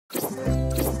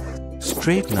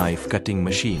Straight knife cutting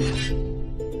machine.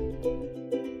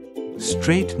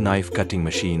 Straight knife cutting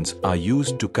machines are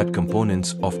used to cut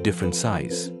components of different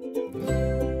size.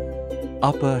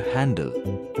 Upper handle,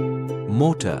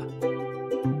 motor,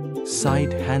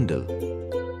 side handle,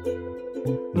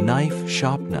 knife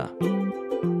sharpener,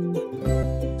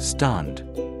 stand,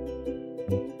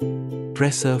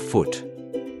 presser foot,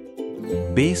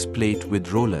 base plate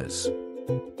with rollers,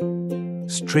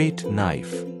 straight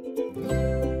knife.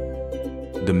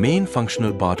 The main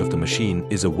functional part of the machine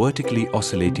is a vertically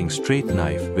oscillating straight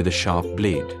knife with a sharp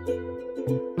blade.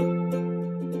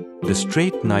 The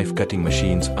straight knife cutting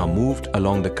machines are moved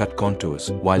along the cut contours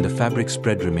while the fabric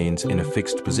spread remains in a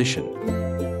fixed position.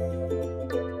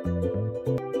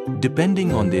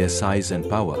 Depending on their size and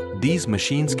power, these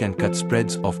machines can cut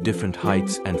spreads of different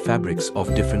heights and fabrics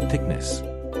of different thickness.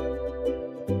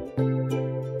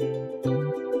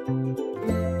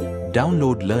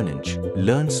 Download Learnengg,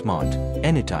 learn smart,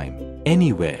 anytime,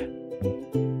 anywhere.